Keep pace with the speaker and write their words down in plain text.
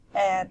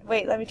again.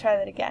 Wait, let me try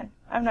that again.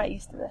 I'm not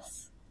used to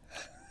this.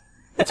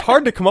 It's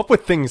hard to come up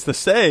with things to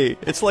say.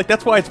 It's like,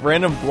 that's why it's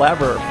random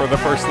blabber for the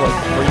first, 3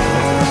 minutes of every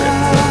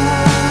episode.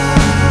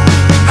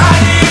 How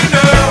do you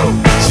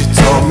know? She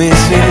told me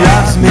she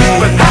loves me.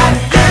 But how do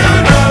you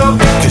know?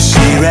 'Cause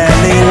she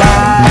rarely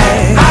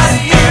lies. How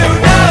do you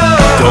know?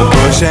 Don't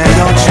push and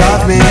don't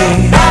shove me.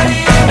 How do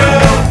you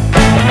know?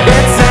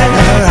 It's in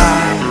her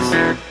eyes.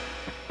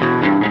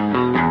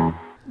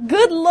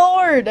 Good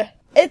Lord!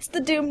 It's the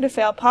Doomed to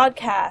Fail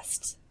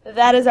podcast.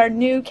 That is our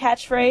new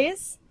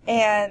catchphrase.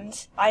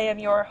 And I am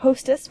your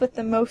hostess with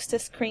the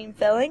mostest cream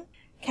filling,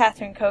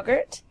 Catherine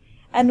Kogert.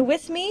 And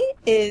with me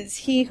is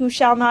he who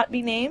shall not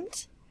be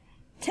named,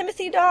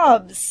 Timothy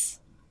Dobbs.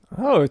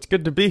 Oh, it's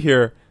good to be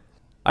here.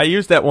 I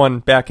used that one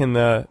back in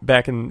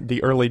the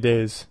early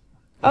days.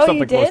 Or Oh, something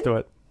you close did? to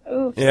it.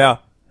 Oops. Yeah.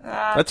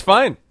 That's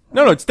fine.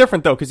 No, it's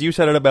different though, because you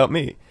said it about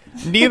me.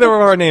 Neither of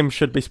our names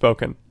should be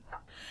spoken.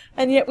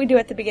 And yet we do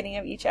at the beginning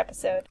of each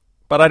episode.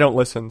 But I don't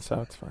listen,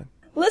 so it's fine.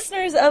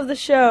 Listeners of the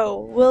show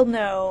will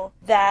know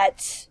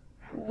that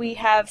we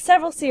have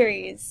several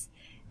series,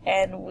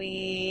 and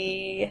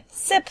we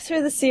sip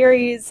through the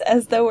series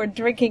as though we're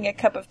drinking a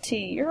cup of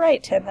tea. You're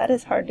right, Tim. That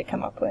is hard to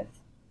come up with.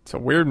 It's a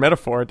weird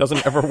metaphor. It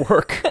doesn't ever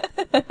work.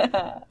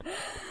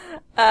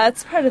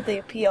 It's part of the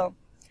appeal.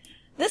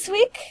 This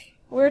week,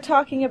 we're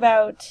talking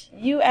about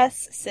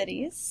U.S.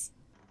 cities.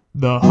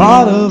 The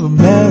heart of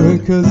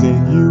America's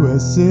in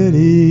U.S.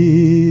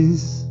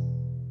 cities.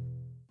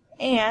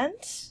 And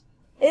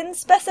in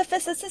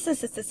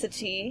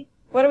specificity,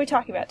 what are we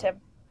talking about, Tim?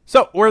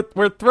 So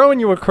we're throwing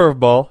you a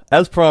curveball,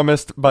 as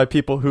promised by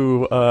people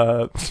who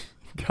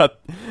got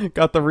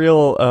the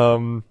real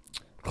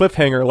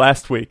cliffhanger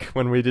last week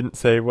when we didn't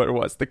say what it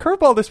was. The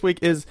curveball this week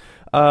is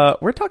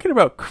we're talking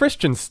about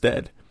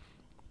Christiansted.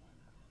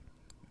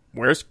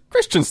 Where's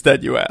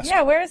Christiansted, you ask?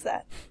 Yeah, where is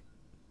that?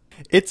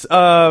 It's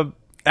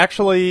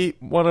actually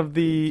one of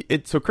the...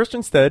 So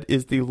Christiansted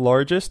is the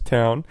largest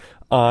town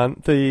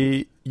on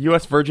the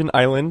U.S. Virgin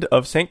Island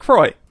of St.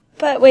 Croix.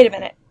 But wait a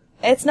minute.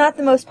 It's not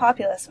the most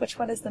populous. Which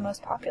one is the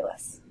most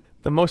populous?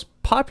 The most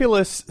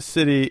populous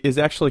city is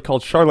actually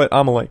called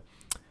Charlotte-Amalie.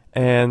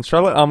 And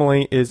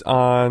Charlotte-Amalie is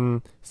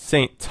on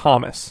St.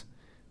 Thomas.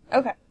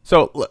 Okay.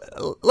 So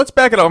let's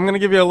back it up. I'm going to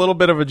give you a little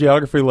bit of a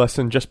geography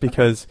lesson just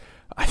because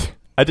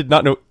I did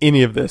not know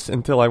any of this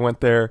until I went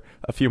there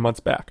a few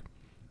months back.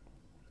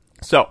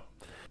 So,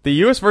 the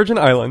U.S. Virgin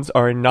Islands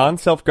are a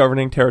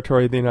non-self-governing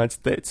territory of the United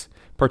States,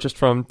 purchased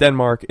from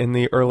Denmark in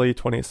the early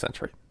 20th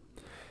century.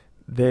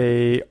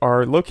 They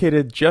are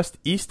located just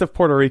east of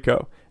Puerto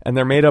Rico, and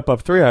they're made up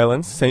of 3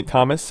 islands, St.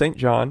 Thomas, St.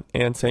 John,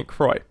 and St.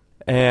 Croix.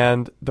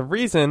 And the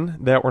reason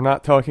that we're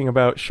not talking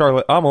about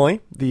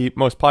Charlotte-Amalie, the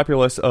most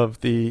populous of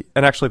and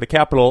actually the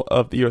capital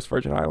of the U.S.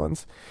 Virgin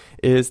Islands,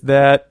 is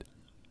that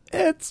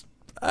it's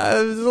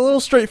a little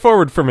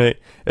straightforward for me.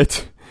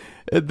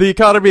 The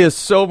economy is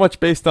so much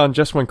based on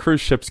just when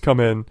cruise ships come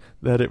in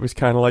that it was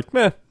kind of like,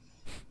 meh.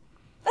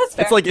 That's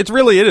fair. It's like, it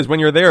is. When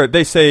you're there,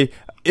 they say,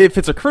 if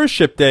it's a cruise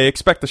ship day,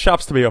 expect the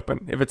shops to be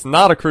open. If it's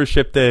not a cruise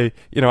ship day,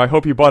 I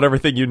hope you bought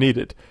everything you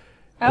needed.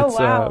 Oh,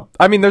 wow.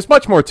 I mean, there's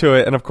much more to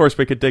it, and of course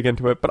we could dig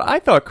into it, but I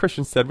thought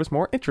Christiansted was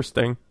more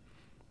interesting.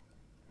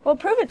 Well,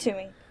 prove it to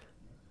me.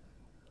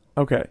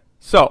 Okay,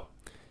 so,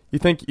 you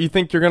think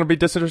you're going to be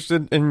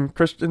disinterested in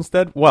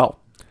Christiansted? Well,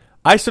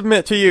 I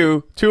submit to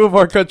you 2 of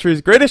our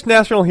country's greatest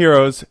national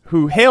heroes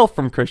who hail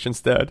from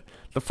Christiansted.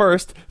 The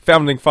first,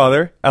 founding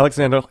father,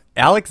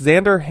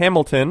 Alexander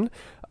Hamilton,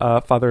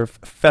 father of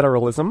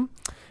federalism,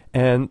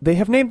 and they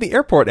have named the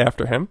airport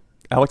after him,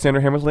 Alexander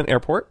Hamilton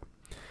Airport.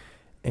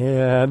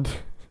 And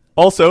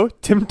also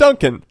Tim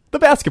Duncan, the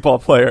basketball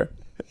player.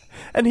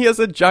 And he has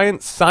a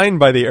giant sign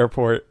by the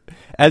airport.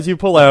 As you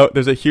pull out,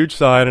 there's a huge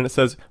sign and it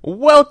says,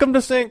 "Welcome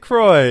to St.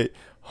 Croix,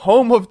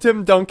 home of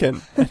Tim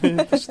Duncan."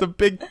 Just a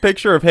big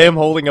picture of him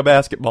holding a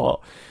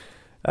basketball.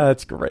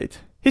 That's great.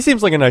 He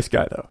seems like a nice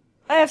guy, though.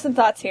 I have some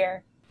thoughts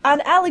here.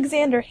 On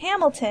Alexander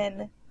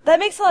Hamilton, that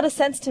makes a lot of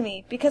sense to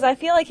me, because I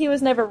feel like he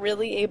was never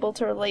really able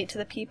to relate to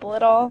the people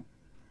at all.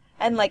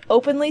 And,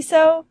 openly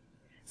so.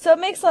 So it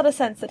makes a lot of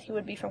sense that he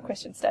would be from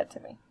Christiansted to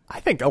me. I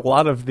think a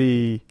lot of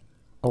the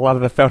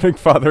founding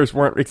fathers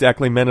weren't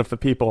exactly men of the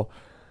people.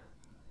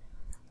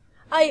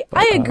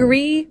 I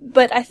agree,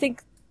 but I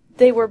think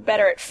they were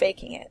better at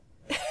faking it.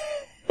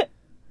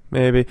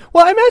 Maybe.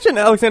 Well, I imagine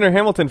Alexander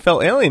Hamilton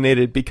felt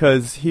alienated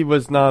because he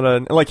was not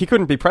he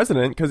couldn't be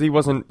president because he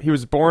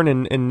was born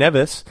in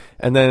Nevis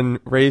and then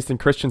raised in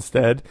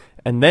Christiansted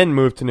and then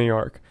moved to New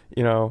York,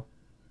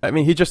 I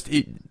mean,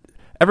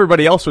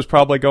 everybody else was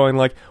probably going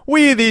like,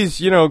 we,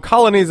 these,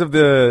 colonies of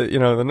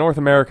the North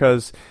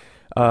Americas,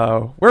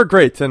 we're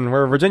great and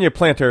we're Virginia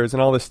planters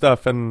and all this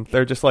stuff. And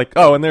they're just like,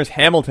 oh, and there's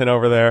Hamilton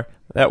over there.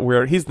 That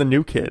weird. He's the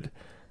new kid.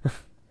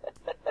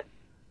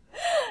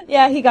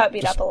 Yeah, he got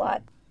beat up a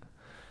lot.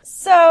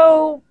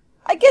 So,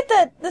 I get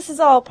that this is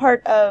all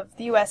part of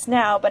the U.S.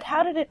 now, but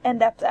how did it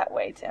end up that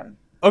way, Tim?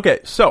 Okay,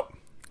 so,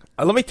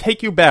 let me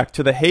take you back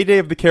to the heyday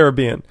of the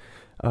Caribbean.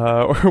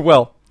 Or,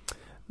 well,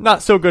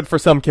 not so good for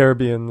some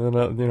Caribbean,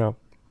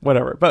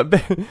 whatever. But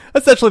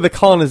essentially the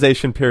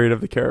colonization period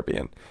of the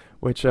Caribbean,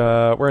 which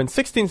where in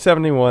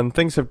 1671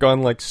 things have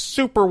gone like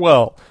super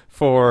well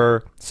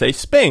for, say,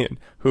 Spain,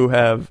 who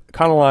have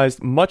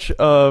colonized much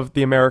of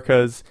the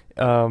Americas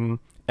and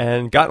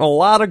gotten a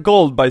lot of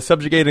gold by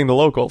subjugating the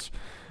locals.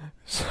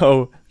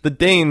 So the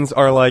Danes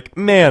are like,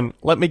 man,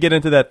 let me get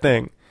into that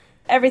thing.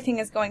 Everything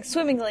is going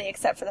swimmingly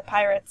except for the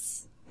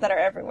pirates that are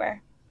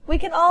everywhere. We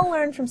can all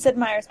learn from Sid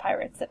Meier's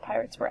Pirates that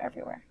pirates were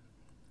everywhere.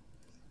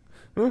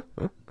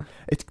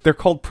 They're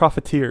called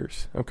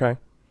profiteers, okay?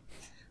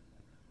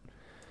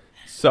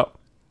 So,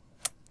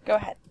 go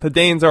ahead. The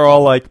Danes are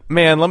all like,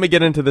 man, let me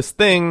get into this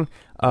thing.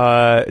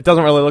 It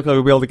doesn't really look like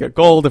we'll be able to get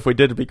gold. If we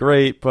did, it'd be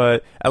great,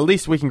 but at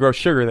least we can grow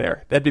sugar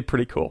there. That'd be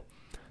pretty cool.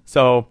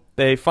 So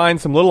they find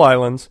some little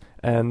islands,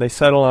 and they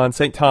settle on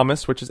St.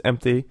 Thomas, which is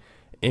empty,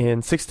 in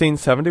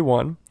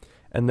 1671.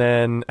 And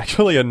then,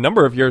 actually, a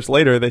number of years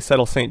later, they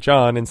settle St.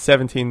 John in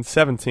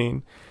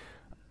 1717,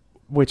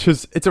 which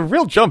is, it's a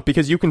real jump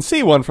because you can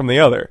see one from the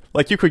other.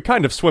 Like, you could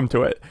kind of swim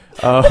to it.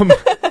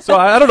 So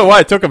I don't know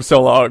why it took them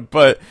so long,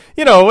 but,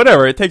 you know,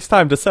 whatever. It takes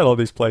time to settle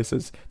these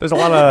places. There's a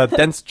lot of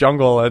dense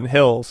jungle and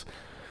hills.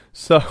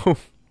 So,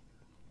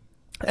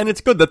 and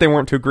it's good that they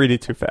weren't too greedy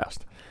too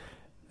fast.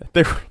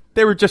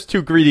 They were just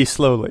too greedy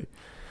slowly.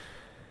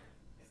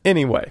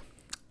 Anyway,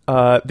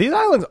 these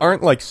islands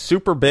aren't, like,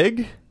 super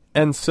big.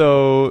 And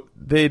so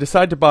they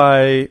decide to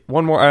buy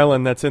one more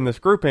island that's in this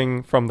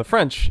grouping from the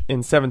French in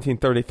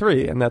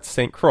 1733, and that's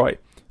St. Croix.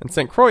 And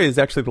St. Croix is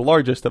actually the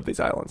largest of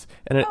these islands.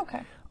 And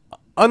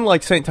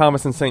unlike St.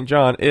 Thomas and St.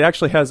 John, it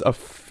actually has a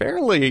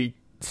fairly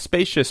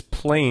spacious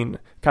plain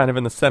kind of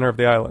in the center of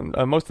the island.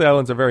 Most of the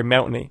islands are very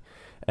mountainy,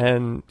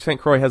 and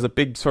St. Croix has a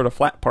big sort of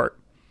flat part.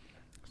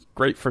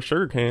 Great for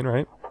sugarcane,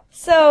 right?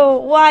 So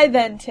why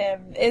then,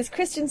 Tim, is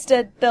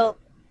Christiansted built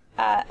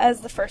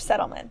as the first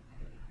settlement?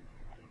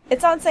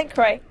 It's on St.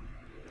 Croix.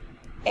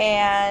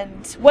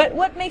 And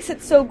what makes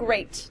it so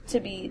great to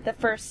be the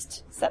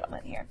first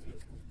settlement here?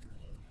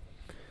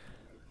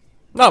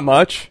 Not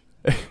much.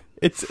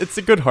 It's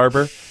a good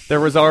harbor. There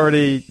was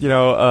already,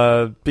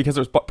 because it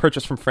was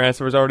purchased from France,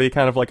 there was already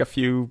kind of like a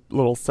few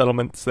little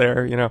settlements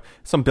there,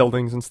 some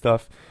buildings and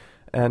stuff.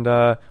 And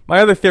my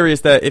other theory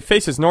is that it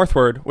faces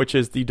northward, which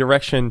is the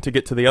direction to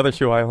get to the other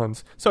two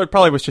islands. So it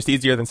probably was just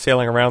easier than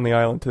sailing around the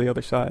island to the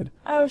other side.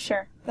 Oh,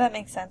 sure. That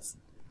makes sense.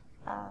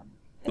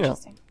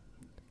 Interesting.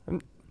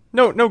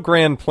 No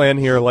grand plan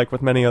here like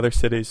with many other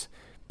cities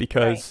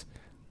because,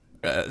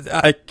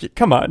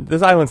 come on,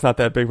 this island's not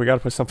that big. We got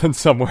to put something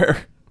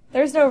somewhere.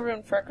 There's no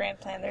room for a grand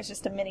plan. There's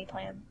just a mini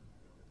plan.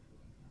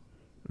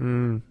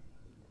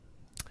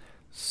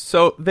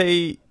 So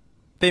they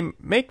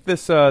make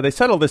this, they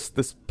settle this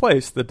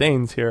place, the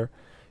Danes here,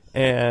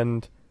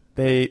 and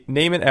they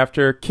name it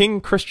after King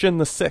Christian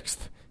VI,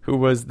 who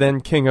was then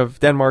king of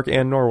Denmark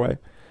and Norway.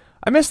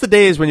 I miss the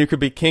days when you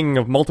could be king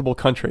of multiple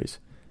countries.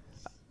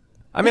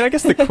 I mean, I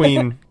guess the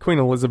Queen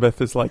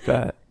Elizabeth is like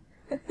that.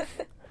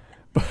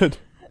 But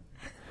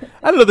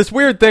I don't know, this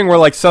weird thing where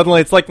like suddenly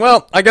it's like,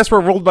 well, I guess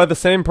we're ruled by the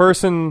same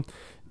person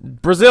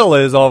Brazil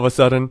is all of a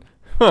sudden.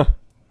 Huh.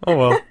 Oh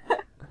well.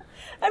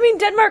 I mean,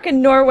 Denmark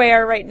and Norway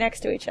are right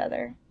next to each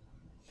other.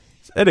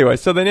 Anyway,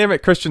 so they name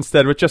it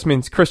Christiansted, which just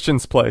means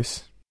Christian's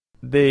place.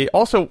 They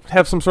also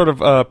have some sort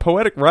of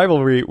poetic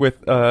rivalry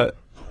with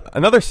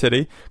another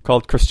city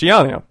called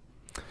Christiania,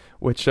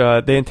 which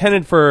they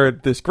intended for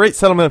this great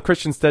settlement of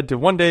Christiansted to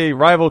one day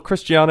rival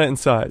Christiania in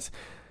size.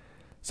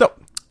 So,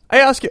 I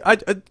ask you,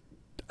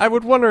 I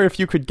would wonder if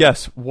you could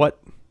guess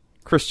what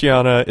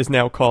Christiania is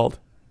now called.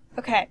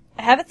 Okay,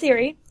 I have a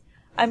theory.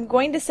 I'm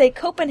going to say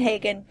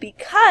Copenhagen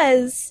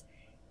because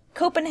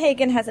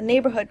Copenhagen has a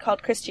neighborhood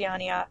called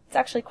Christiania. It's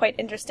actually quite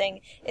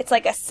interesting. It's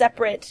like a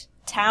separate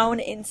town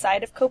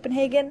inside of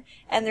Copenhagen,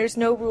 and there's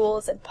no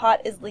rules, and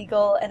pot is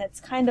legal, and it's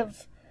kind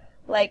of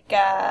like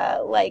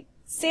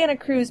Santa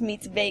Cruz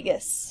meets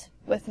Vegas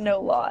with no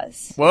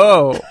laws.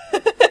 Whoa.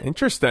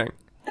 Interesting.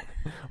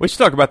 We should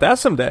talk about that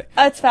someday.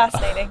 It's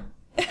fascinating.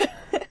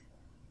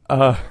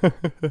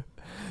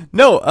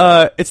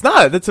 No, it's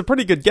not. That's a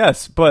pretty good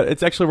guess, but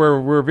it's actually where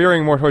we're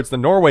veering more towards the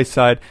Norway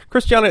side.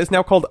 Christiania is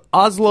now called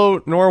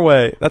Oslo,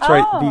 Norway. That's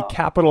right, the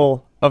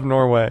capital of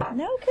Norway.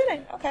 No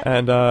kidding. Okay.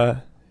 And,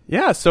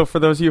 so for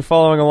those of you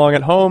following along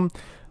at home,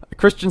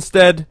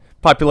 Christiansted,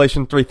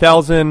 population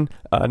 3,000,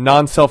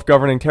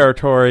 non-self-governing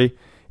territory,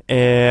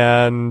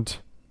 and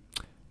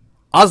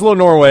Oslo,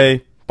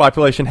 Norway,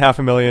 population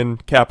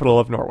 500,000, capital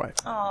of Norway.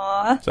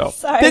 Aww. So,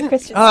 sorry,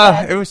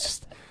 Christiansted. It was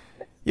just,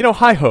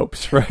 high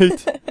hopes,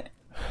 right?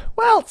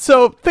 Well,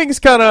 so things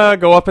kind of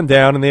go up and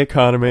down in the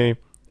economy,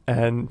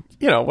 and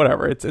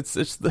whatever. It's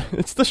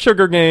the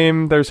sugar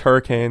game. There's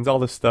hurricanes. All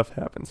this stuff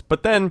happens,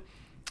 but then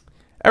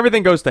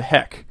everything goes to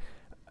heck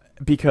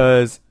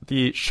because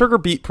the sugar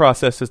beet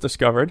process is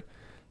discovered.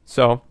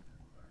 So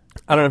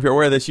I don't know if you're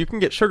aware of this. You can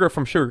get sugar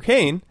from sugar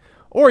cane,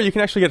 or you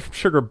can actually get it from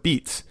sugar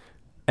beets,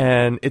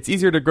 and it's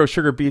easier to grow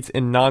sugar beets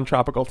in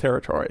non-tropical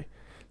territory.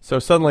 So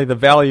suddenly the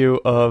value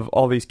of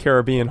all these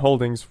Caribbean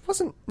holdings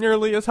wasn't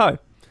nearly as high.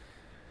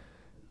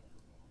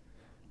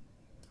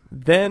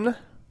 Then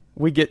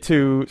we get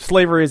to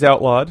slavery is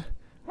outlawed.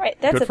 Right,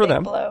 that's Good a for big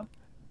them. blow.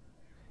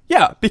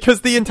 Yeah,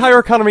 because the entire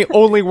economy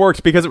only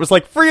worked because it was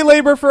like free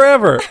labor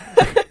forever.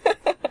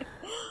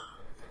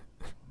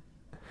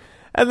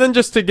 And then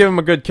just to give them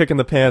a good kick in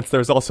the pants,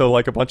 there's also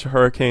like a bunch of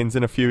hurricanes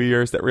in a few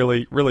years that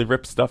really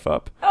ripped stuff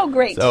up. Oh,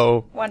 great.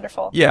 So,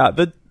 wonderful. Yeah,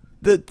 the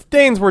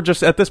Danes were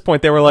just, at this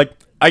point, they were like,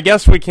 I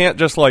guess we can't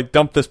just like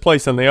dump this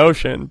place in the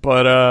ocean,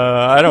 but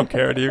I don't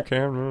care. Do you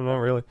care? No, not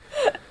really.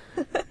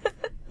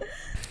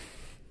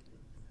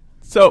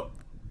 So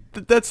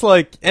that's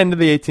like end of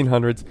the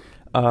 1800s,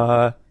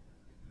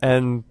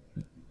 and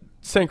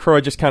St.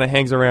 Croix just kind of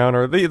hangs around,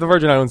 or the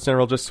Virgin Islands in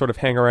general just sort of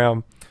hang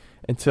around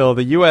until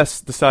the U.S.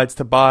 decides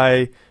to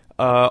buy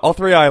all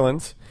three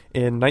islands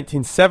in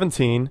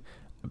 1917,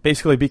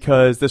 basically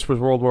because this was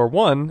World War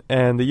I,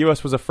 and the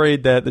U.S. was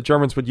afraid that the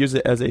Germans would use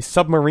it as a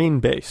submarine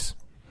base.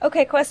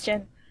 Okay,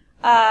 question.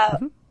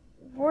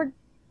 Were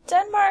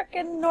Denmark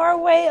and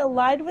Norway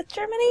allied with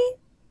Germany?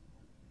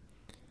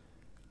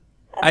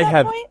 I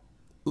have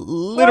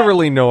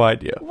literally no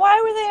idea.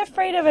 Why were they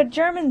afraid of a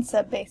German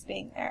subbase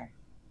being there?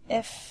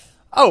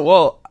 Oh,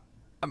 well,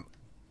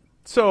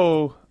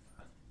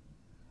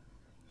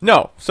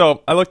 no.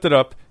 So I looked it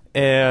up,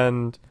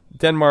 and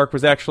Denmark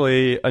was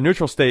actually a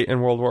neutral state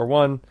in World War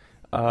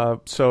I,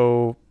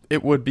 so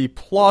it would be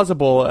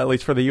plausible, at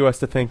least for the U.S.,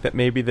 to think that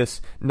maybe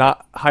this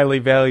not highly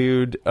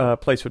valued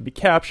place would be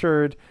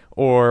captured,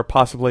 or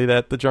possibly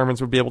that the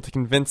Germans would be able to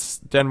convince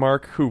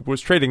Denmark, who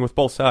was trading with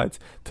both sides,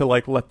 to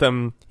like let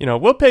them,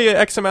 we'll pay you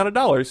X amount of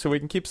dollars so we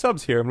can keep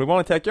subs here, and we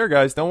won't attack your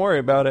guys, don't worry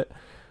about it.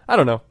 I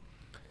don't know.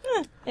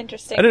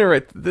 Interesting. At any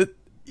rate,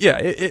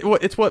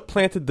 it's what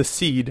planted the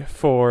seed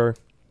for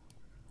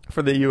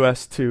the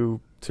U.S. to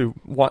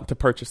want to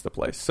purchase the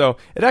place. So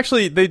it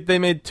actually, they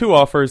made two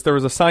offers. There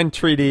was a signed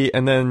treaty,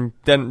 and then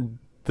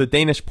the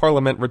Danish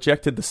Parliament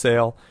rejected the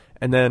sale,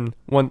 and then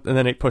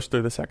it pushed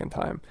through the second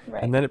time,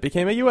 right. And then it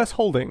became a U.S.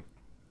 holding.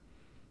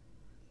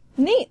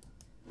 Neat.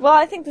 Well,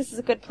 I think this is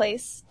a good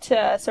place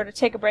to sort of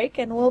take a break,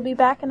 and we'll be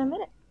back in a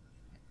minute.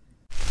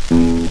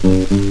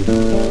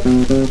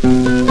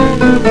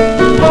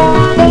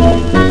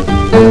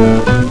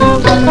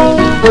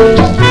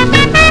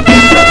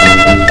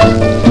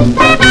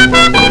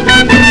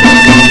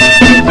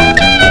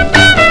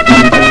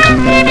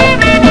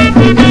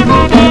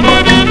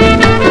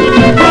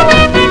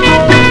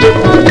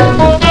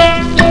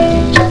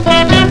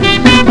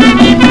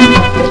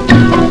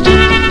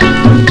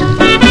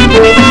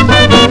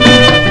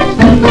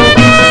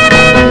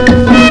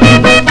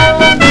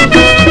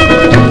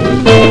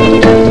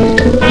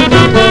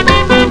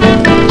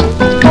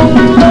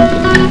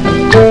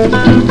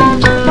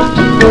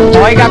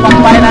 Oiga,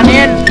 compadre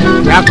Daniel,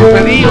 ¿qué ha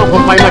sucedido,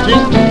 compadre Machín?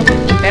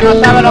 Usted no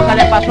sabe lo que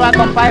le pasó a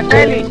compadre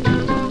Félix.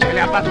 ¿Qué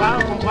le ha pasado,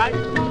 compadre?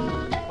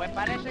 Pues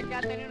parece que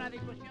ha tenido una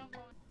discusión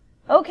con...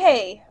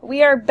 Okay,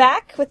 we are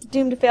back with the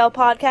Doom to Fail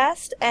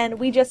podcast, and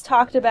we just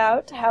talked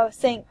about how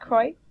St.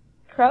 Croix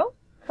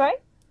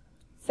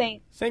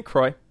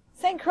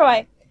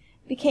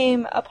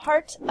became a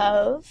part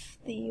of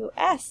the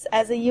U.S.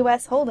 as a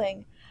U.S.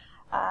 holding.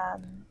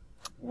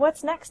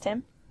 What's next,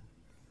 Tim?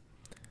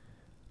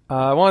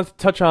 I wanted to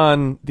touch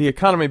on the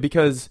economy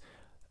because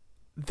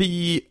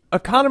the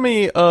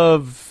economy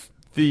of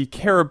the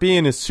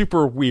Caribbean is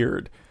super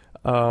weird.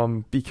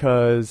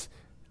 Because,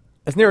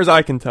 as near as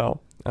I can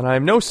tell, and I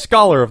am no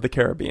scholar of the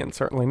Caribbean,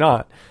 certainly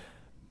not,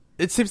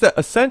 it seems that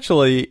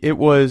essentially it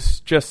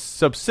was just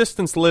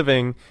subsistence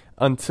living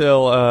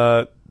until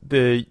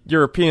the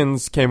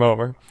Europeans came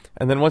over.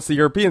 And then once the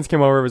Europeans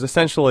came over, it was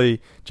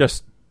essentially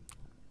just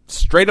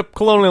straight up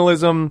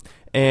colonialism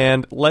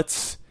and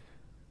let's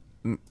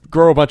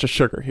grow a bunch of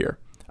sugar here.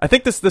 I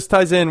think this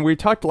ties in. We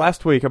talked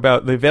last week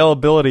about the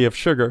availability of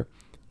sugar,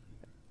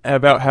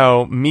 about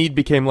how mead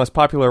became less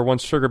popular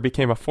once sugar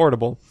became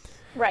affordable.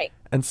 Right.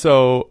 And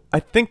so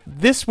I think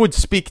this would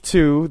speak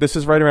to, this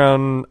is right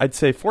around, I'd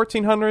say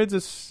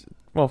 1400s,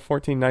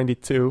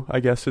 1492, I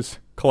guess, is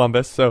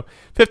Columbus. So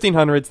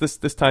 1500s,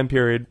 this time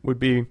period would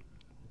be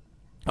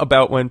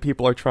about when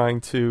people are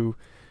trying to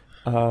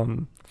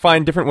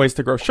find different ways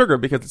to grow sugar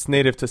because it's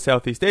native to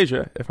Southeast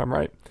Asia, if I'm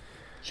right.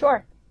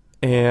 Sure.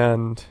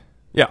 And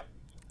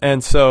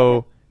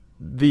so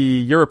the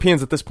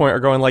Europeans at this point are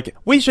going like,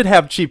 we should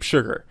have cheap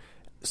sugar.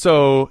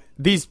 So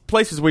these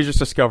places we just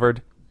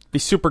discovered be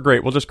super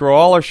great. We'll just grow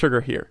all our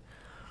sugar here.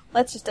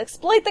 Let's just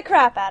exploit the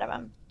crap out of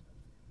them.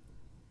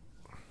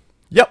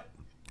 Yep.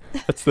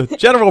 That's the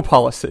general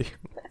policy.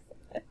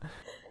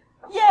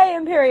 Yay,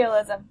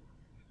 imperialism.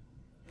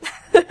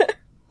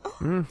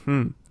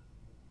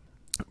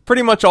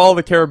 Pretty much all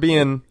the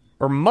Caribbean,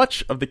 or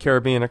much of the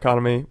Caribbean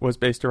economy was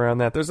based around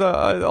that. There's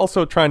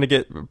also trying to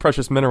get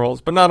precious minerals,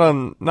 but not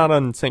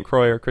on St.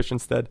 Croix or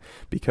Christiansted,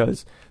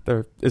 because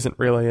there isn't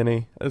really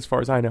any, as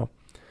far as I know.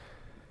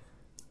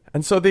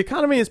 And so the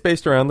economy is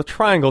based around the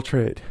triangle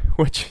trade,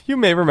 which you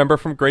may remember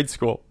from grade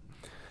school.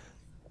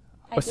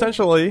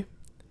 Essentially,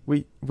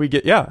 we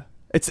get,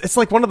 it's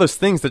like one of those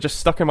things that just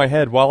stuck in my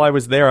head. While I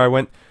was there, I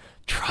went,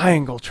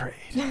 triangle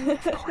trade,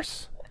 of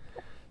course.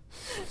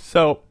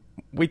 So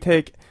we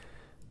take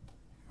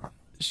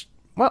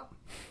Well,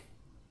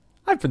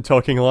 I've been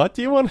talking a lot.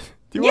 Do you want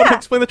to Yeah.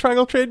 explain the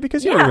triangle trade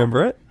because you Yeah.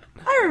 remember it?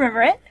 I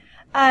remember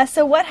it.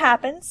 So what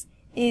happens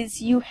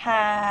is you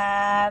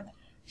have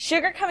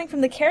sugar coming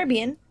from the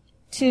Caribbean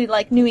to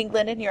like New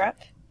England and Europe,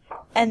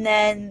 and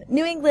then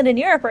New England and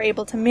Europe are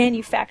able to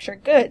manufacture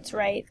goods,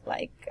 right?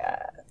 Like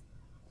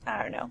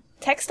I don't know,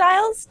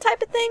 textiles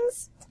type of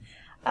things,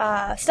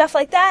 stuff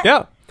like that.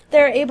 Yeah.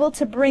 They're able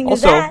to bring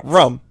Also, that.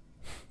 rum.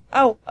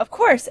 Oh, of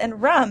course,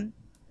 and rum.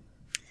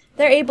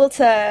 They're able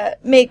to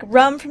make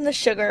rum from the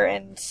sugar,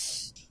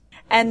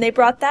 and they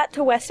brought that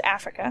to West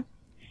Africa.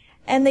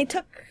 And they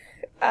took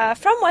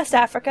from West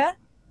Africa.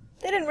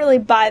 They didn't really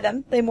buy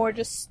them. They more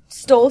just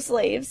stole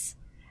slaves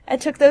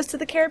and took those to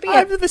the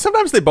Caribbean.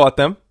 Sometimes they bought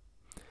them.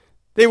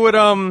 They would,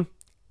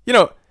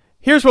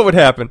 here's what would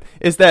happen,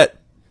 is that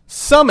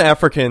some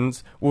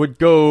Africans would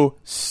go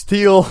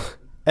steal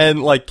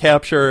and, like,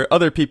 capture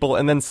other people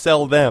and then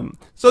sell them.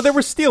 So there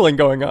was stealing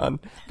going on.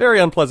 Very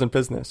unpleasant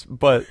business,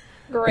 but,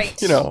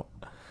 Great. I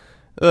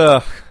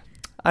Wow,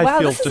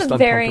 feel this just is a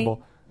very,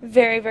 uncomfortable.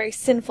 very, very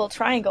sinful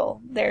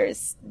triangle.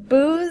 There's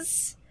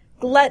booze,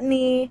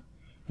 gluttony,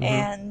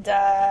 Mm-hmm.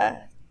 and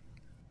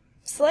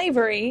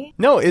slavery.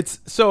 No,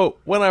 so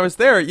when I was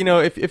there,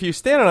 if you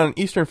stand on an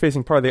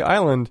eastern-facing part of the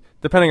island,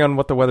 depending on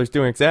what the weather's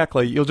doing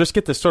exactly, you'll just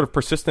get this sort of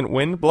persistent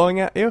wind blowing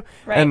at you.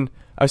 Right. And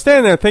I was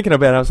standing there thinking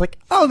about it. I was like,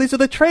 oh, these are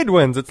the trade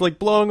winds. It's like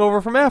blowing over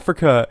from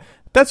Africa.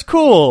 That's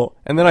cool.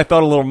 And then I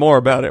thought a little more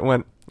about it and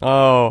went,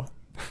 oh,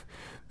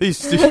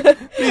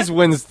 these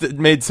winds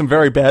made some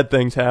very bad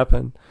things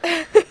happen.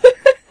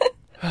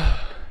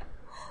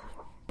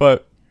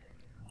 But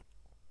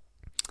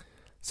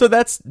so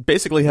that's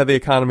basically how the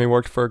economy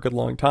worked for a good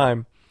long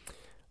time.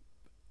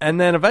 And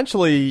then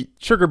eventually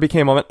sugar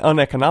became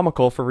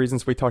uneconomical for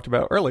reasons we talked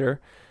about earlier.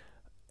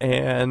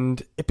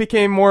 And it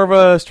became more of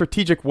a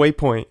strategic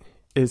waypoint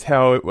is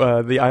how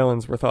the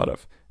islands were thought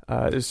of.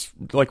 It's,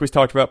 like we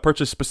talked about,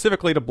 purchased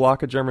specifically to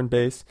block a German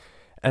base.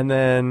 And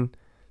then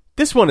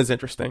this one is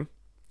interesting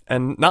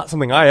and not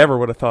something I ever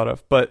would have thought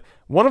of. But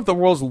one of the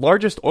world's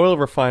largest oil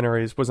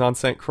refineries was on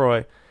St.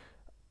 Croix.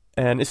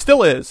 And it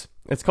still is.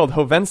 It's called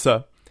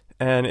Hovensa.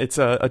 And it's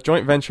a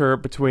joint venture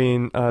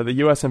between the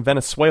U.S. and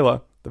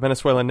Venezuela, the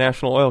Venezuelan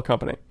National Oil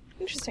Company.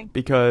 Interesting.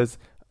 Because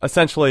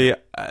essentially,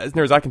 as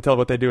near as I can tell,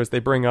 what they do is they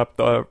bring up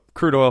the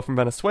crude oil from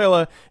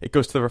Venezuela, it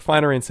goes to the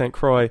refinery in St.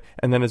 Croix,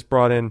 and then is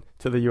brought in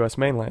to the U.S.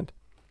 mainland.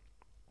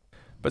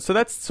 But so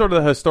that's sort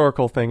of the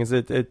historical thing, is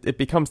it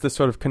becomes this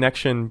sort of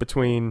connection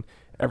between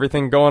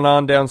everything going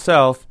on down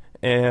south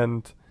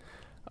and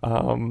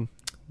the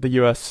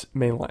U.S.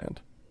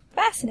 mainland.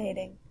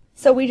 Fascinating.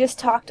 So we just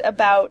talked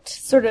about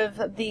sort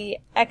of the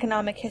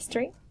economic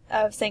history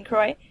of St.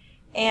 Croix,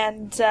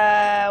 and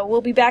we'll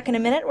be back in a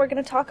minute. We're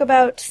going to talk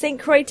about St.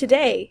 Croix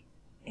today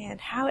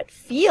and how it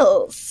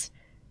feels.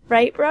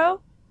 Right, bro?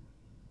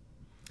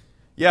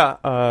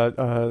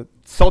 Yeah,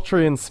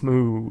 sultry and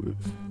smooth.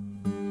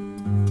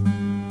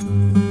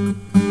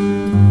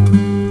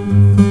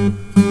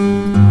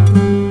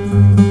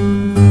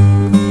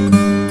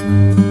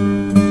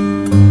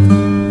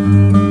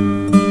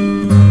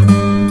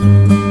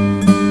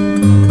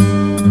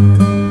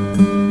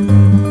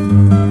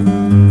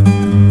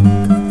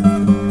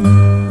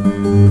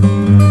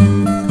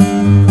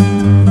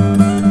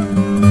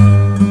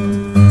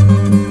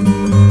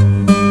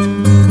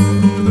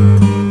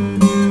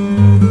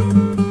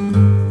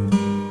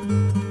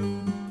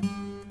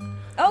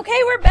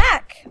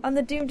 On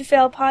the Doomed to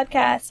Fail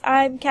podcast,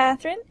 I'm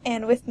Catherine,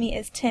 and with me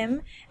is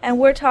Tim, and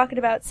we're talking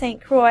about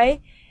St. Croix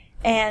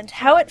and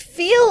how it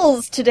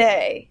feels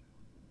today.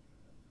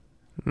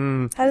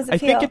 How does it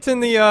feel? I think it's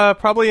in the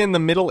probably in the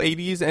middle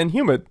 80s and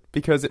humid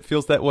because it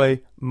feels that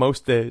way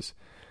most days.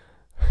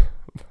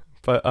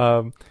 But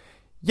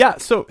yeah,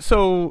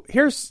 so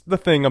here's the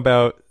thing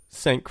about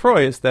St.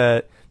 Croix is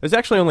that there's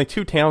actually only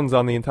 2 towns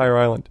on the entire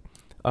island,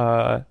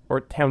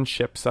 or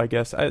townships, I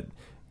guess.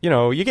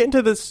 You get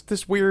into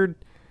this weird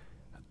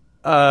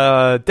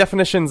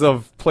definitions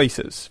of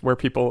places where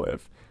people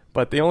live,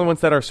 but the only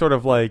ones that are sort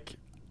of like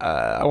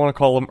I want to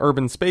call them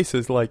urban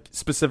spaces, like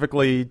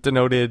specifically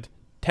denoted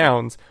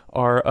towns,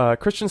 are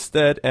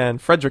Christiansted and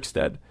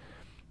Frederiksted,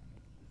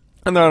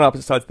 and they're on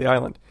opposite sides of the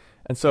island.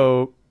 And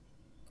so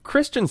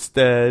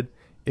Christiansted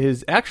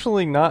is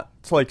actually not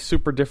like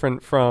super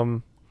different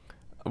from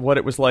what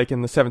it was like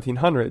in the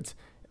 1700s.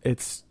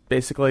 It's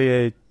basically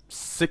a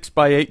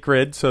 6x8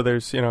 grid, so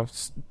there's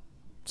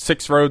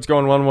 6 roads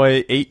going one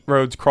way, 8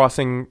 roads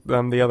crossing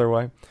them the other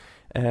way.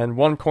 And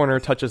one corner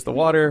touches the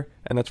water,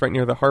 and that's right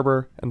near the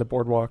harbor and the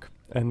boardwalk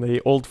and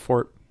the old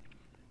fort.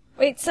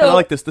 Wait, so... And I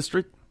like this. The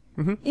street...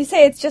 Mm-hmm. You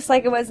say it's just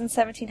like it was in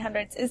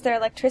 1700s. Is there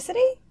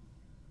electricity?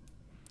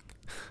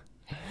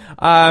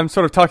 I'm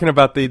sort of talking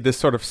about this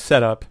sort of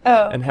setup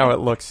and how it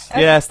looks.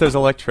 Okay. Yes, there's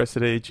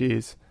electricity.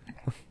 Jeez.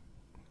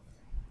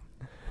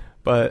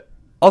 But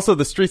also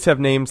the streets have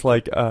names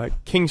like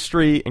King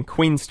Street and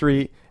Queen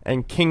Street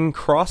and King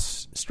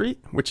Cross Street,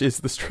 which is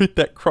the street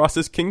that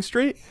crosses King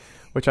Street,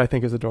 which I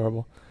think is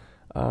adorable.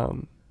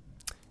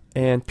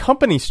 and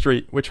Company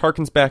Street, which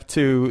harkens back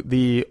to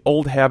the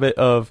old habit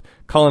of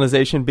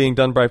colonization being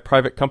done by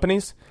private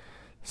companies.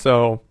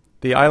 So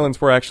the islands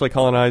were actually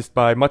colonized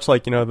by, much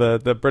like,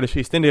 the British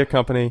East India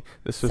Company,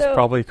 this was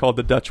probably called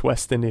the Dutch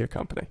West India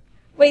Company.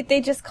 Wait,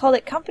 they just called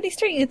it Company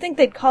Street? You'd think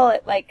they'd call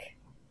it, like,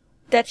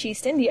 Dutch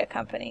East India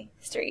Company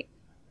Street.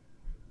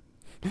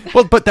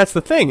 Well, but that's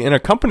the thing. In a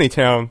company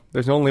town,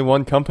 there's only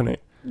one company.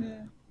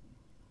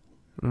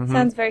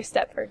 Sounds very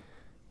Stepford.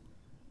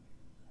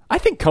 I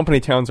think company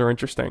towns are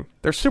interesting.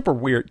 They're super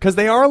weird because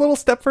they are a little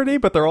Stepfordy,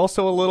 but they're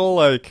also a little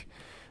like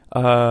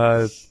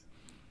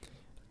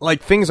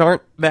things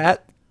aren't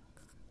that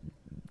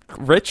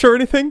rich or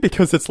anything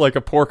because it's like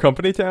a poor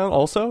company town.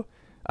 Also,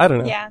 I don't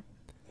know. Yeah.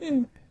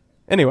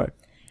 Anyway,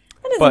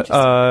 That is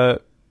interesting.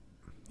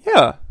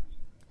 Yeah,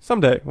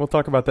 someday we'll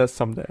talk about that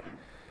someday.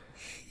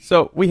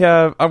 So we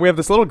have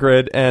this little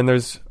grid, and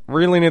there's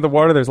really near the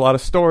water. There's a lot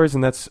of stores,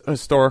 and that's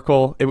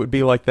historical. It would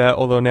be like that,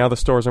 although now the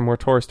stores are more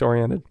tourist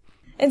oriented.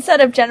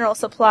 Instead of general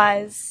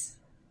supplies,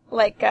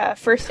 like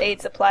first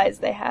aid supplies,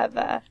 they have.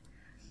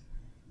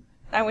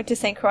 I went to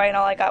St. Croix, and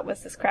all I got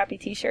was this crappy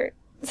T-shirt.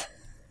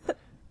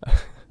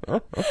 I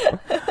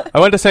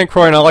went to St.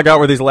 Croix, and all I got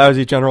were these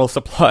lousy general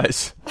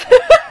supplies.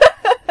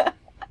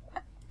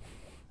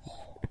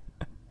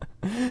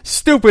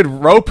 Stupid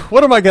rope!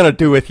 What am I gonna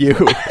do with you?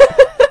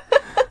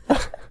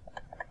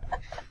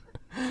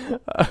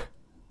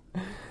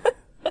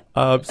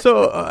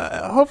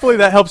 Hopefully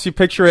that helps you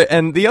picture it.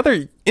 And the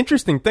other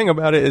interesting thing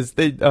about it is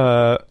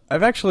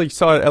I've actually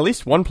saw it at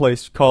least one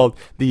place called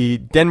the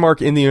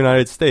Denmark in the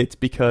United States,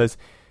 because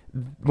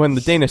when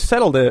the Danish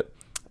settled it,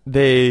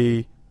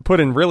 they put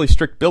in really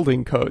strict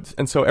building codes,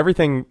 and so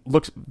everything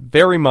looks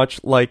very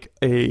much like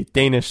a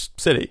Danish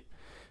city,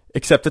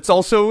 except it's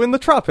also in the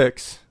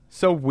tropics.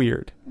 So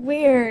weird.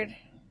 Weird.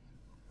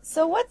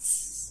 So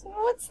what's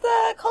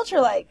the culture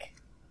like?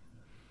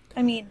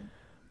 I mean,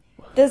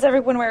 does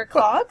everyone wear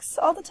clogs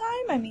all the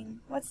time? I mean,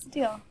 what's the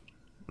deal?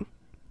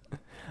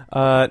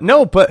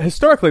 No, but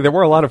historically there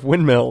were a lot of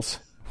windmills,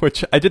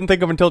 which I didn't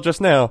think of until just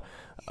now,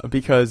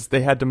 because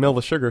they had to mill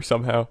the sugar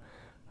somehow.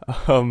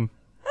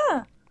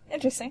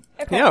 Interesting.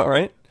 Okay. Yeah,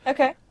 right?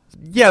 Okay.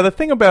 Yeah, the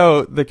thing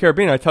about the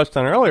Caribbean I touched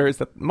on earlier is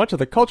that much of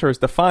the culture is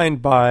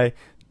defined by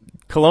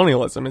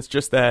colonialism. It's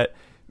just that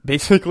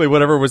basically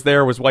whatever was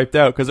there was wiped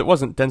out because it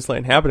wasn't densely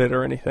inhabited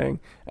or anything.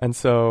 And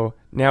so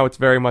now it's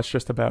very much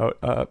just about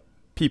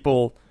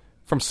people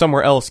from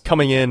somewhere else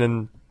coming in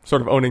and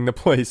sort of owning the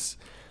place.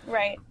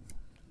 Right.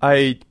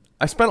 I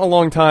spent a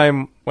long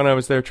time when I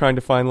was there trying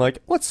to find, like,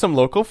 what's some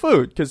local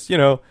food? Because,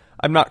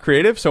 I'm not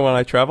creative, so when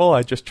I travel,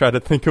 I just try to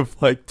think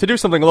of, like, to do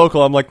something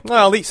local, I'm like,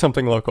 I'll eat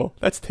something local.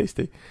 That's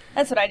tasty.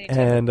 That's what I do, too.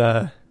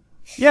 And,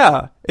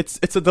 yeah,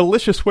 it's a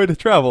delicious way to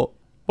travel.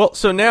 Well,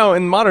 so now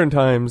in modern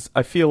times,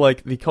 I feel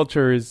like the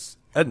culture is,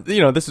 we're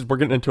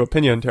getting into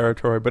opinion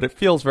territory, but it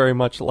feels very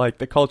much like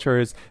the culture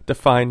is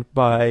defined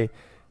by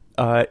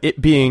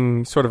it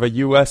being sort of a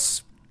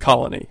U.S.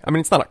 colony. I mean,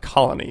 it's not a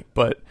colony,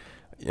 but,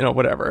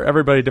 whatever.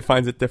 Everybody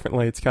defines it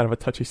differently. It's kind of a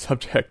touchy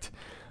subject.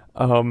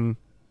 And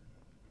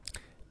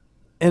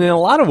in a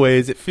lot of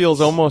ways, it feels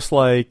almost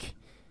like,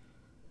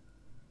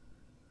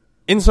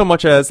 in so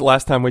much as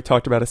last time we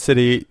talked about a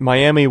city,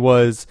 Miami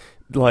was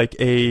like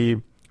a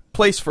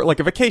place for, like,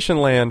 a vacation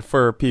land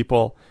for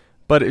people,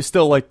 but it's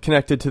still, like,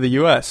 connected to the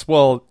U.S.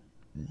 Well,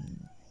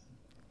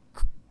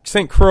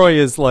 St. Croix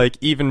is, like,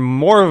 even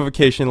more of a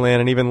vacation land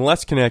and even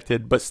less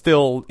connected, but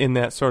still in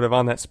that sort of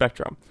on that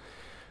spectrum.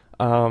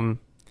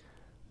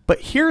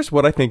 But here's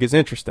what I think is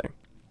interesting.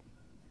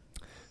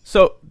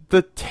 So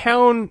the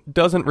town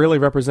doesn't really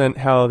represent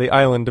how the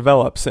island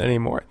develops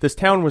anymore. This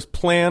town was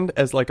planned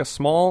as like a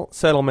small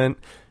settlement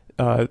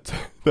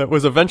that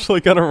was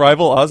eventually going to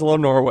rival Oslo,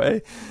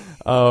 Norway.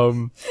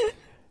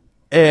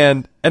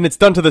 And it's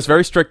done to this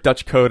very strict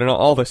Dutch code and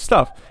all this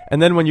stuff. And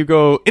then when you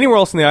go anywhere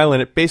else in the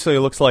island, it basically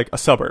looks like a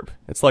suburb.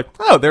 It's like,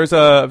 oh, there's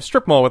a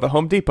strip mall with a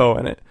Home Depot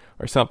in it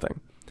or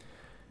something.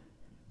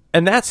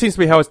 And that seems to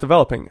be how it's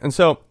developing. And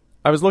so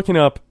I was looking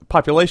up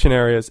population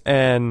areas,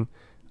 and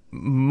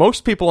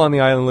most people on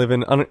the island live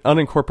in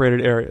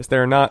unincorporated areas.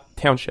 They're not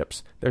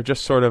townships. They're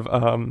just sort of,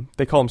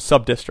 they call them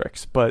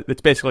sub-districts, but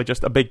it's basically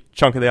just a big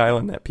chunk of the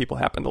island that people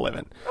happen to live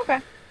in. Okay.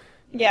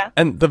 Yeah.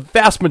 And the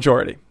vast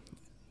majority,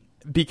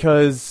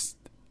 because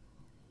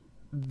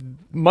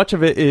much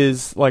of it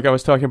is, like I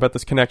was talking about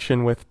this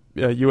connection with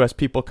U.S.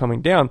 people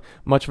coming down,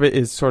 much of it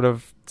is sort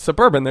of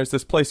suburban. There's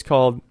this place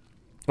called,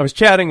 I was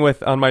chatting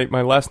with, on my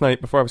last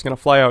night before I was going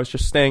to fly, I was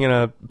just staying in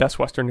a Best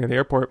Western near the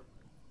airport,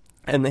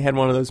 and they had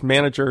one of those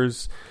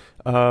managers'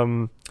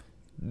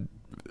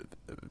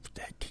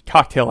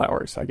 cocktail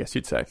hours, I guess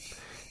you'd say.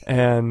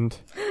 And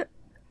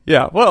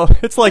yeah, well,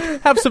 it's like,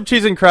 have some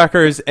cheese and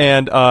crackers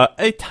and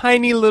a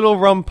tiny little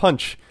rum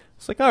punch.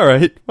 It's like, all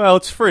right, well,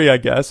 it's free, I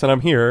guess, and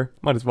I'm here.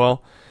 Might as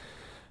well.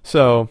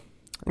 So,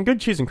 and good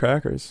cheese and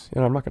crackers.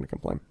 I'm not going to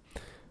complain.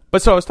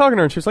 But so I was talking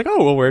to her, and she was like,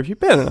 oh, well, where have you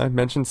been? And I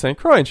mentioned St.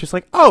 Croix, and she's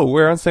like, oh,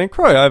 we're on St.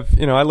 Croix. I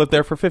lived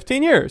there for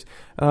 15 years.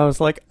 And I was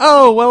like,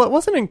 oh, well, it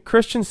wasn't in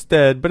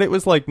Christiansted, but it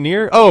was like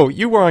near, oh,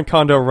 you were on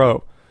Condo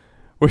Row.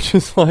 which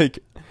is like,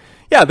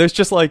 yeah, there's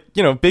just like,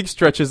 big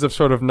stretches of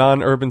sort of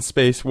non-urban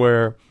space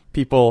where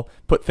people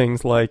put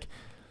things like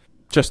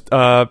just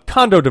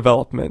condo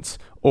developments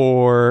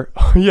or,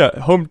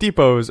 Home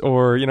Depots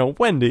or,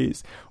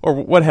 Wendy's or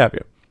what have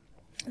you.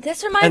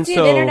 This reminds me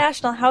of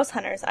International House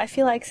Hunters. I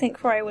feel like St.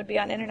 Croix would be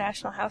on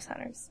International House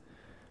Hunters.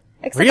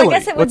 Except really? I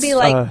guess it would be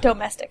like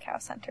domestic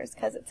house hunters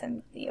because it's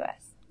in the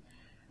U.S.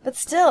 But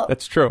still.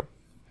 That's true.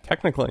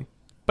 Technically.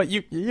 But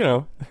you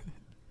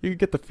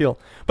get the feel.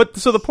 But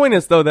so the point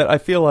is, though, that I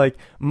feel like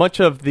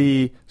much of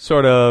the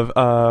sort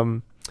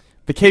of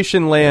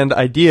vacation land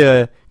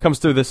idea comes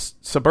through this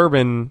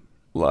suburban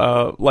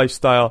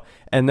lifestyle,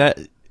 and that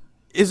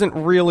isn't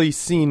really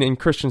seen in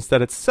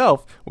Christiansted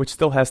itself, which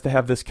still has to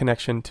have this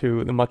connection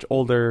to the much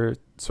older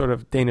sort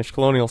of Danish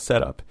colonial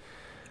setup.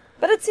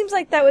 But it seems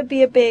like that would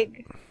be a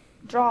big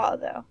draw,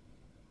 though.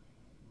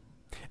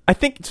 I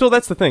think, so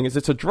that's the thing, is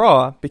it's a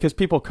draw because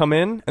people come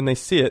in and they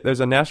see it. There's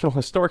a National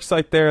Historic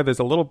Site there. There's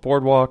a little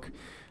boardwalk.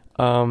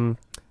 I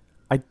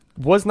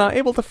was not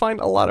able to find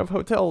a lot of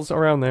hotels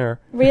around there.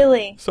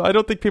 Really? So I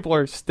don't think people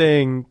are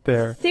staying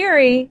there.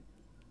 Theory,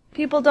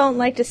 people don't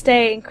like to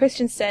stay in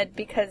Christiansted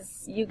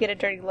because you get a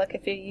dirty look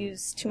if you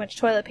use too much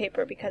toilet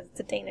paper because it's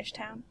a Danish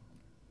town.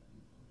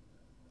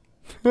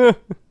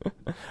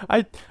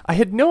 I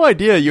had no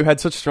idea you had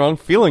such strong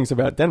feelings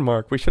about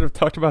Denmark. We should have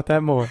talked about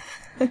that more.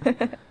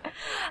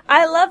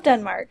 I love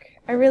Denmark.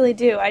 I really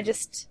do.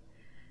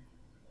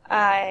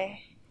 I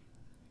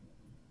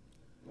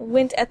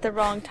went at the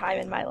wrong time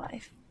in my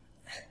life.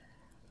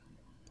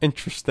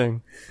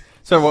 Interesting.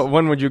 So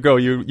when would you go?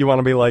 You want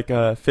to be like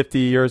 50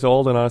 years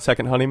old and on a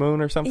second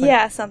honeymoon or something?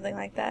 Yeah, something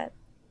like that.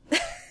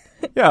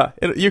 Yeah,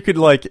 you could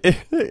like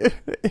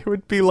it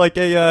would be like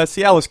a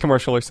Cialis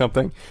commercial or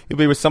something. You'll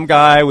be with some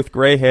guy with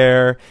gray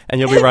hair, and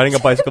you'll be riding a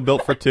bicycle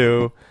built for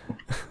two,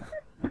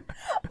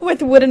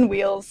 with wooden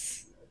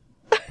wheels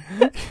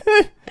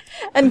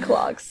and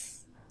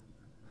clogs.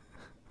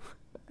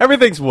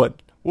 Everything's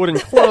wood, wooden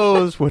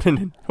clothes,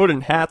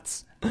 wooden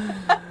hats.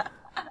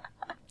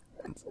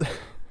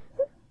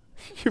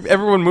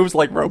 Everyone moves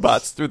like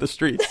robots through the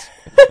streets.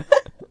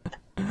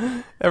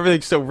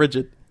 Everything's so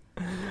rigid.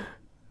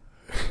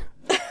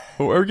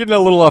 We're getting a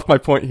little off my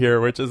point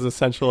here, which is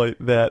essentially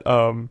that,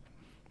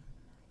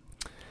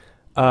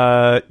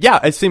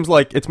 it seems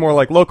like it's more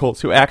like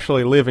locals who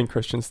actually live in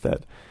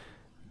Christiansted.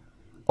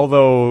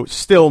 Although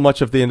still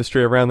much of the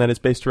industry around that is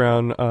based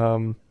around,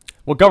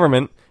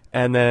 government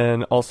and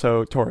then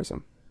also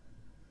tourism.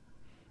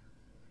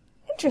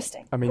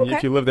 Interesting. I mean,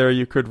 If you live there,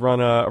 you could run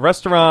a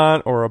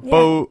restaurant or a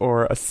boat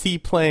or a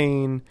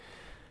seaplane.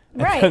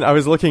 Right. And I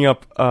was looking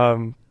up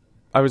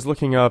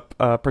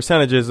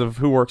percentages of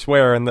who works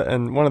where,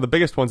 and one of the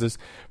biggest ones is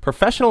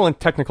professional and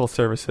technical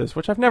services,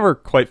 which I've never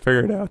quite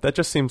figured out. That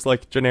just seems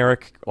like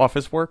generic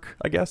office work,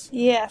 I guess.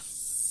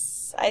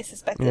 Yes, I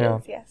suspect it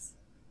is, yes.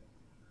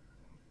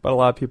 But a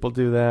lot of people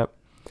do that.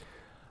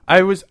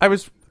 I was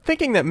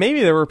thinking that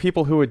maybe there were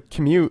people who would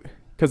commute,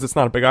 because it's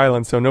not a big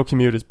island, so no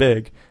commute is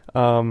big,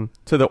 to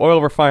the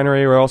oil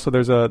refinery, or also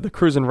there's the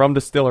Cruise and Rum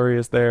Distillery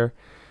is there.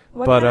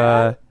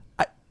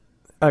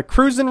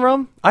 Cruise and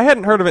Rum? I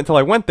hadn't heard of it until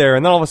I went there,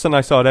 and then all of a sudden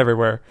I saw it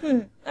everywhere.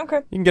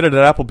 Okay. You can get it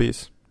at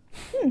Applebee's.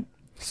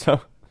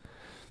 So,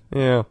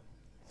 yeah.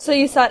 So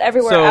you saw it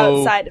everywhere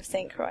outside of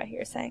St. Croix,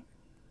 you're saying?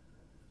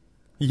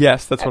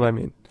 Yes, that's what I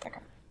mean. Okay.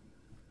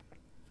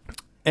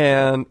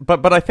 And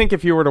but I think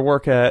if you were to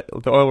work at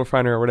the oil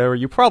refinery or whatever,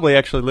 you probably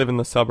actually live in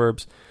the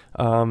suburbs.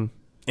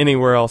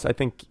 Anywhere else, I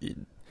think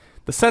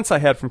the sense I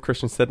had from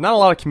Christiansted, not a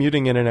lot of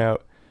commuting in and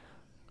out.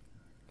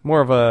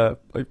 More of a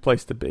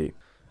place to be.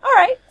 All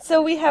right,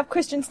 so we have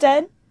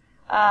Christiansted,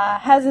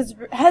 has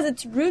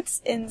its roots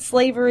in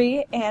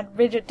slavery and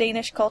rigid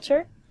Danish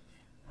culture,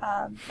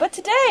 but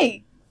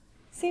today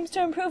seems to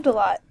have improved a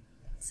lot.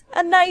 It's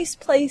a nice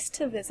place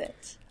to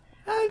visit.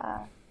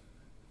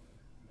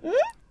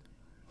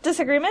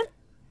 Disagreement?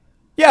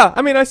 Yeah,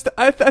 I mean, I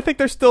think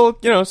there's still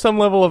some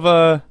level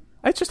of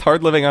it's just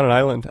hard living on an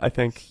island. I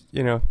think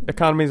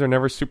economies are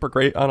never super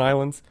great on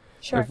islands.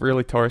 Sure. They're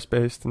really tourist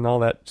based and all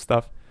that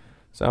stuff.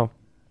 So.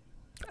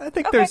 I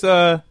think there's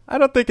I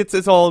don't think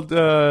it's all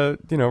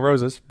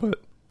roses, but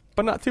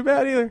not too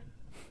bad either.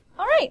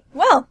 All right.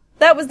 Well,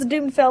 that was the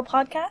Doomed to Fail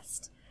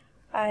podcast.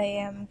 I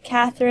am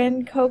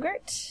Catherine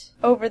Kogert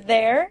over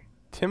there.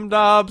 Tim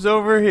Dobbs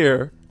over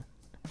here.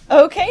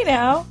 Okay,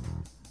 now.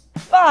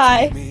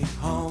 Bye.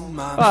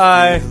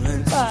 Bye.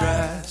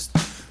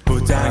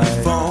 Put down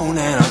your phone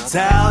and I'll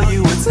tell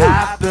you what's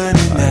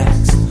happening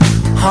next.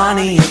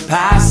 Honey, you're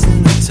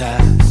passing the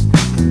test.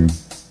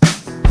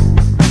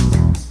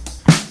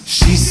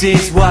 She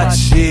sees what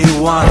she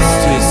wants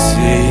to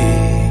see.